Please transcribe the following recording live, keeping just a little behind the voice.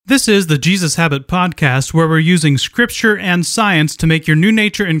This is the Jesus Habit Podcast, where we're using scripture and science to make your new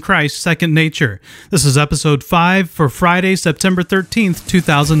nature in Christ second nature. This is episode 5 for Friday, September 13th,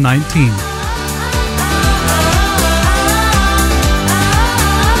 2019.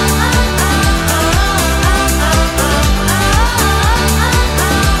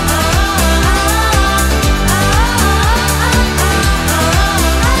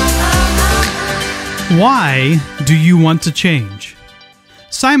 Why do you want to change?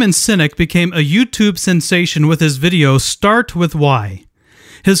 Simon Sinek became a YouTube sensation with his video, Start With Why.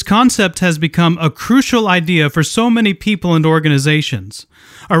 His concept has become a crucial idea for so many people and organizations.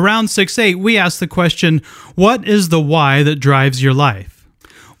 Around 6-8, we ask the question, what is the why that drives your life?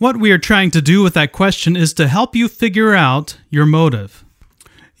 What we are trying to do with that question is to help you figure out your motive.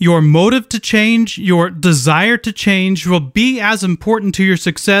 Your motive to change, your desire to change, will be as important to your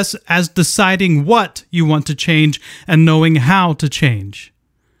success as deciding what you want to change and knowing how to change.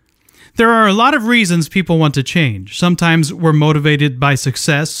 There are a lot of reasons people want to change. Sometimes we're motivated by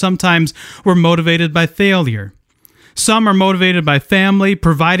success. Sometimes we're motivated by failure. Some are motivated by family,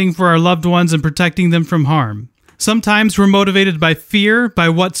 providing for our loved ones and protecting them from harm. Sometimes we're motivated by fear, by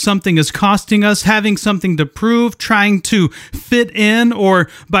what something is costing us, having something to prove, trying to fit in, or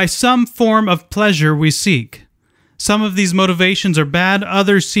by some form of pleasure we seek. Some of these motivations are bad,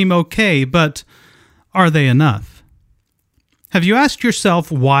 others seem okay, but are they enough? Have you asked yourself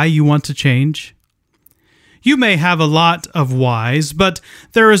why you want to change? You may have a lot of whys, but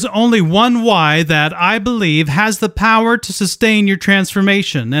there is only one why that I believe has the power to sustain your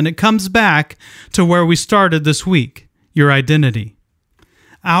transformation, and it comes back to where we started this week, your identity.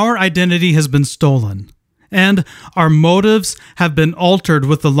 Our identity has been stolen, and our motives have been altered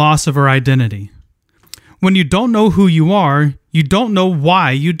with the loss of our identity. When you don't know who you are, you don't know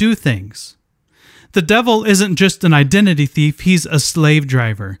why you do things. The devil isn't just an identity thief, he's a slave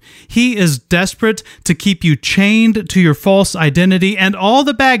driver. He is desperate to keep you chained to your false identity and all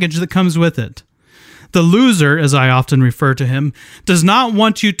the baggage that comes with it. The loser, as I often refer to him, does not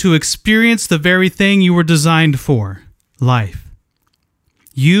want you to experience the very thing you were designed for, life.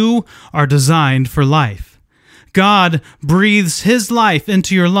 You are designed for life. God breathes His life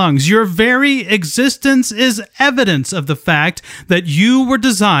into your lungs. Your very existence is evidence of the fact that you were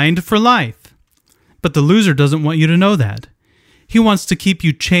designed for life. But the loser doesn't want you to know that. He wants to keep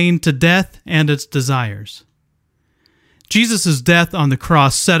you chained to death and its desires. Jesus' death on the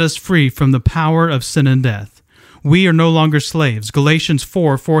cross set us free from the power of sin and death. We are no longer slaves. Galatians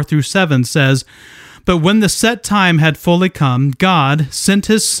 4:4-7 says, "But when the set time had fully come, God sent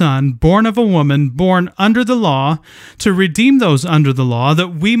His Son, born of a woman, born under the law, to redeem those under the law,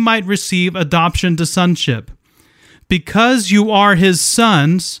 that we might receive adoption to sonship. Because you are His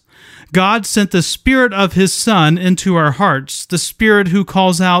sons, God sent the Spirit of His Son into our hearts, the Spirit who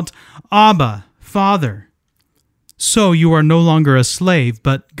calls out, Abba, Father. So you are no longer a slave,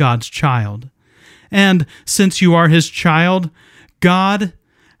 but God's child. And since you are His child, God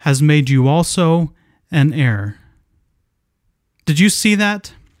has made you also an heir." Did you see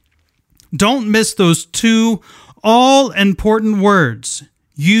that? Don't miss those two all-important words.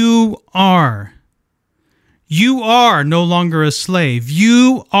 You are. You are no longer a slave.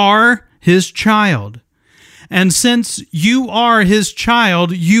 You are His child. And since you are His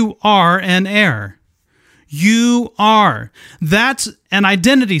child, you are an heir. You are. That's an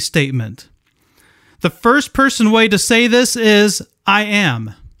identity statement. The first person way to say this is, I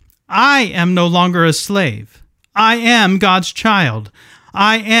am. I am no longer a slave. I am God's child.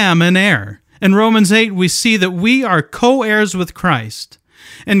 I am an heir. In Romans 8, we see that we are co-heirs with Christ.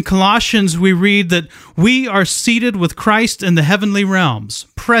 In Colossians, we read that we are seated with Christ in the heavenly realms,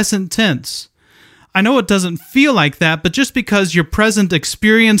 present tense. I know it doesn't feel like that, but just because your present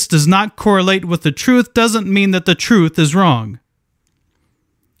experience does not correlate with the truth doesn't mean that the truth is wrong.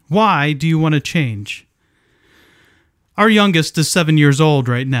 Why do you want to change? Our youngest is 7 years old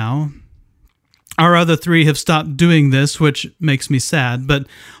right now. Our other 3 have stopped doing this, which makes me sad, but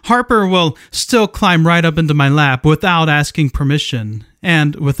Harper will still climb right up into my lap without asking permission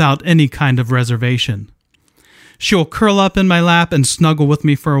and without any kind of reservation. She'll curl up in my lap and snuggle with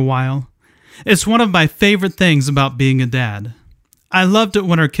me for a while. It's one of my favorite things about being a dad. I loved it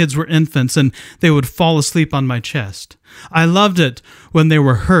when our kids were infants and they would fall asleep on my chest. I loved it when they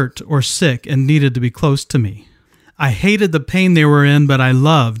were hurt or sick and needed to be close to me. I hated the pain they were in, but I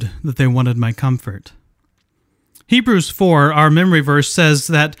loved that they wanted my comfort. Hebrews 4, our memory verse, says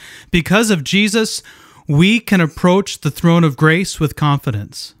that because of Jesus, we can approach the throne of grace with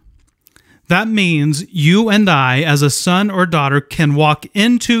confidence. That means you and I, as a son or daughter, can walk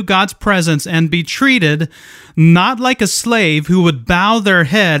into God's presence and be treated not like a slave who would bow their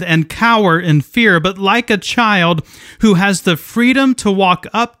head and cower in fear, but like a child who has the freedom to walk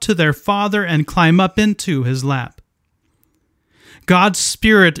up to their father and climb up into his lap. God's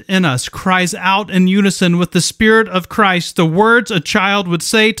Spirit in us cries out in unison with the Spirit of Christ the words a child would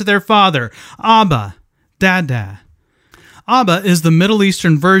say to their father, Abba, Dada. Abba is the Middle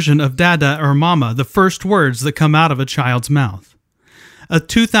Eastern version of Dada or Mama, the first words that come out of a child's mouth. A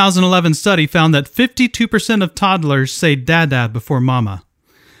 2011 study found that 52% of toddlers say Dada before Mama.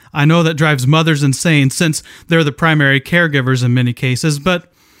 I know that drives mothers insane since they're the primary caregivers in many cases,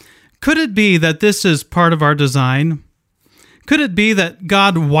 but could it be that this is part of our design? Could it be that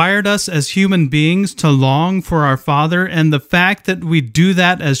God wired us as human beings to long for our Father, and the fact that we do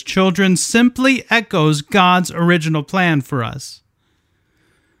that as children simply echoes God's original plan for us?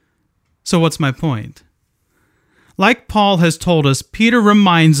 So what's my point? Like Paul has told us, Peter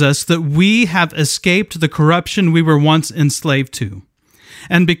reminds us that we have escaped the corruption we were once enslaved to.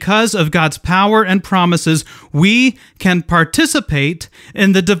 And because of God's power and promises, we can participate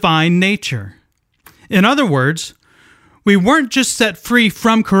in the divine nature. In other words, we weren't just set free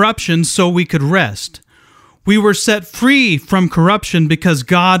from corruption so we could rest. We were set free from corruption because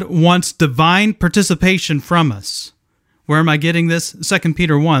God wants divine participation from us. Where am I getting this? 2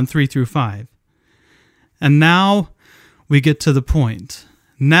 Peter 1, 3-5. And now we get to the point.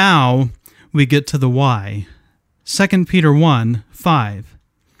 Now we get to the why. 2 Peter 1, 5.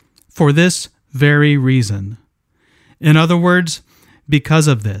 For this very reason. In other words, because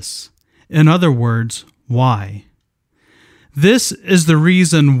of this. In other words, why? This is the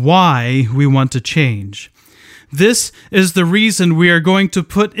reason why we want to change. This is the reason we are going to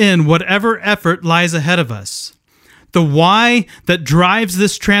put in whatever effort lies ahead of us. The why that drives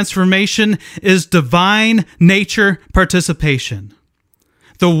this transformation is divine nature participation.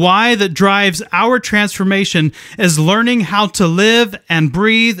 The why that drives our transformation is learning how to live and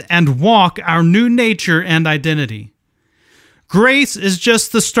breathe and walk our new nature and identity. Grace is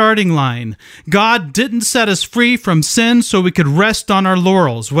just the starting line. God didn't set us free from sin so we could rest on our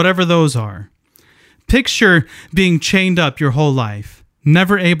laurels, whatever those are. Picture being chained up your whole life,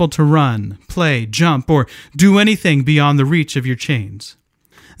 never able to run, play, jump, or do anything beyond the reach of your chains.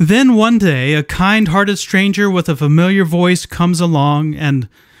 Then one day, a kind-hearted stranger with a familiar voice comes along, and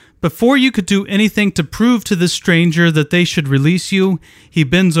before you could do anything to prove to this stranger that they should release you, he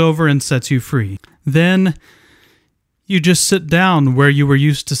bends over and sets you free. Then you just sit down where you were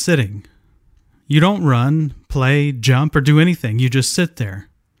used to sitting. You don't run, play, jump, or do anything. You just sit there.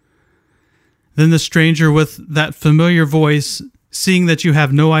 Then the stranger with that familiar voice, seeing that you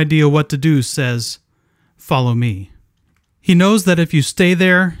have no idea what to do, says, "Follow me." He knows that if you stay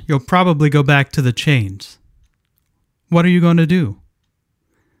there, you'll probably go back to the chains. What are you going to do?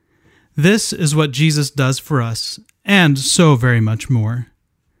 This is what Jesus does for us, and so very much more.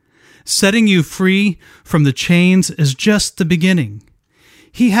 Setting you free from the chains is just the beginning.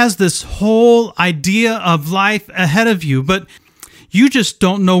 He has this whole idea of life ahead of you, but you just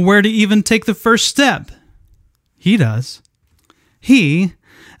don't know where to even take the first step. He does. He,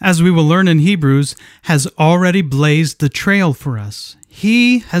 as we will learn in Hebrews, has already blazed the trail for us.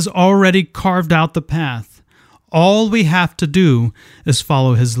 He has already carved out the path. All we have to do is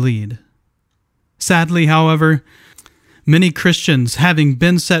follow his lead. Sadly, however, many Christians, having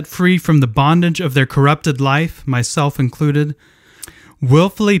been set free from the bondage of their corrupted life, myself included,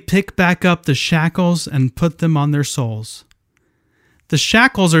 willfully pick back up the shackles and put them on their souls. The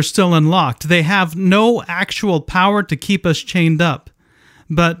shackles are still unlocked. They have no actual power to keep us chained up,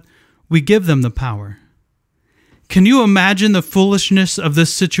 but we give them the power. Can you imagine the foolishness of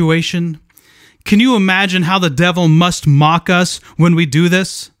this situation? Can you imagine how the devil must mock us when we do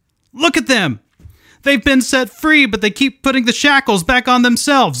this? Look at them! They've been set free, but they keep putting the shackles back on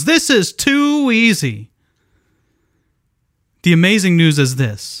themselves. This is too easy. The amazing news is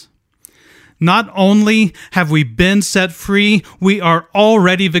this. Not only have we been set free, we are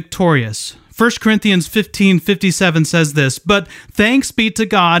already victorious. 1 Corinthians 15:57 says this, "But thanks be to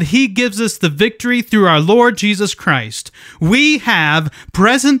God, he gives us the victory through our Lord Jesus Christ." We have,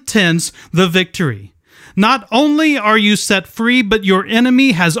 present tense, the victory. Not only are you set free, but your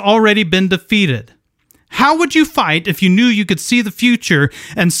enemy has already been defeated. How would you fight if you knew you could see the future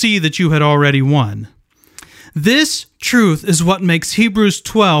and see that you had already won? This truth is what makes Hebrews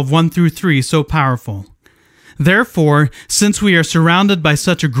 12:1-3 so powerful. Therefore, since we are surrounded by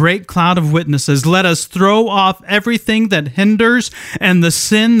such a great cloud of witnesses, let us throw off everything that hinders and the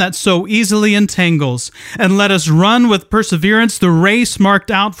sin that so easily entangles, and let us run with perseverance the race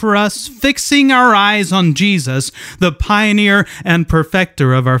marked out for us, fixing our eyes on Jesus, the pioneer and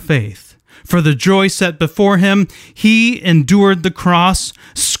perfecter of our faith. For the joy set before him, he endured the cross,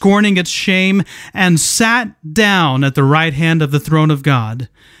 scorning its shame, and sat down at the right hand of the throne of God.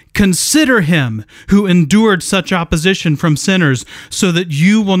 Consider him who endured such opposition from sinners, so that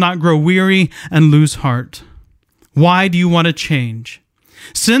you will not grow weary and lose heart. Why do you want to change?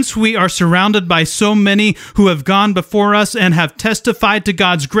 Since we are surrounded by so many who have gone before us and have testified to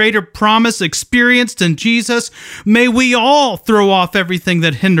God's greater promise experienced in Jesus, may we all throw off everything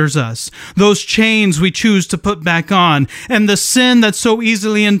that hinders us, those chains we choose to put back on, and the sin that so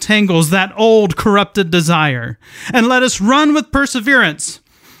easily entangles that old corrupted desire. And let us run with perseverance.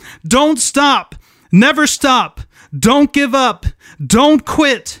 Don't stop. Never stop. Don't give up. Don't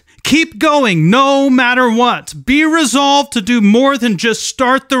quit. Keep going no matter what. Be resolved to do more than just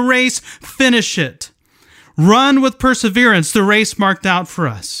start the race, finish it. Run with perseverance the race marked out for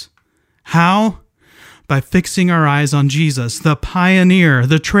us. How? By fixing our eyes on Jesus, the pioneer,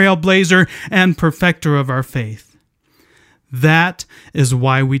 the trailblazer, and perfecter of our faith. That is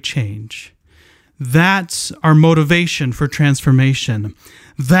why we change. That's our motivation for transformation.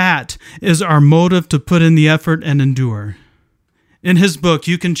 That is our motive to put in the effort and endure. In his book,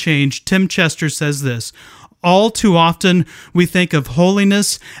 You Can Change, Tim Chester says this: all too often, we think of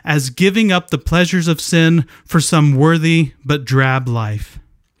holiness as giving up the pleasures of sin for some worthy but drab life.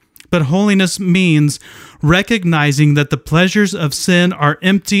 But holiness means recognizing that the pleasures of sin are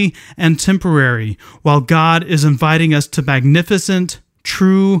empty and temporary, while God is inviting us to magnificent,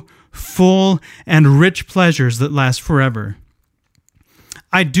 true, full, and rich pleasures that last forever.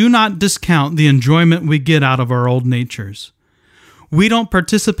 I do not discount the enjoyment we get out of our old natures. We don't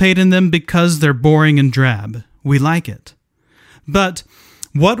participate in them because they're boring and drab. We like it. But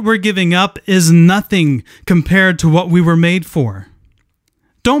what we're giving up is nothing compared to what we were made for.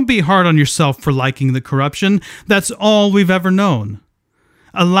 Don't be hard on yourself for liking the corruption. That's all we've ever known.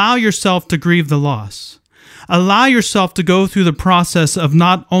 Allow yourself to grieve the loss. Allow yourself to go through the process of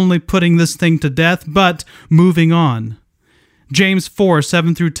not only putting this thing to death, but moving on. James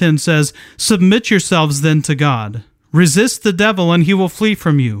 4:7-10 says, "Submit yourselves then to God. Resist the devil, and he will flee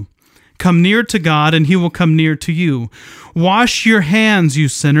from you. Come near to God, and he will come near to you. Wash your hands, you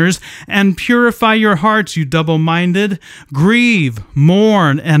sinners, and purify your hearts, you double-minded. Grieve,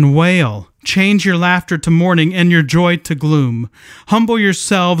 mourn, and wail. Change your laughter to mourning and your joy to gloom. Humble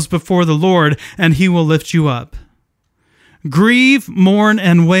yourselves before the Lord, and he will lift you up." Grieve, mourn,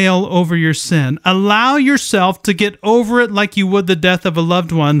 and wail over your sin. Allow yourself to get over it like you would the death of a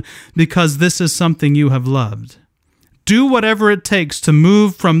loved one, because this is something you have loved. Do whatever it takes to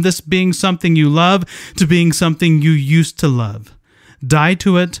move from this being something you love to being something you used to love. Die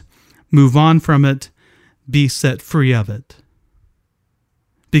to it, move on from it, be set free of it.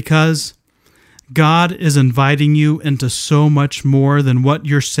 Because God is inviting you into so much more than what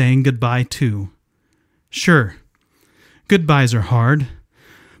you're saying goodbye to. Sure, goodbyes are hard,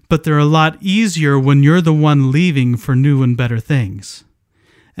 but they're a lot easier when you're the one leaving for new and better things.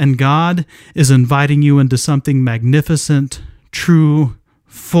 And God is inviting you into something magnificent, true,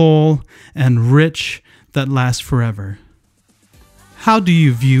 full, and rich that lasts forever. How do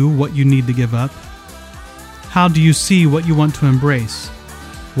you view what you need to give up? How do you see what you want to embrace?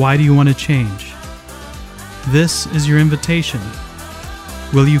 Why do you want to change? This is your invitation.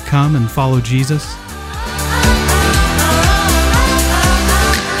 Will you come and follow Jesus?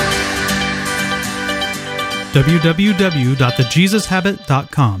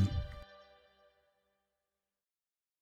 www.thejesushabit.com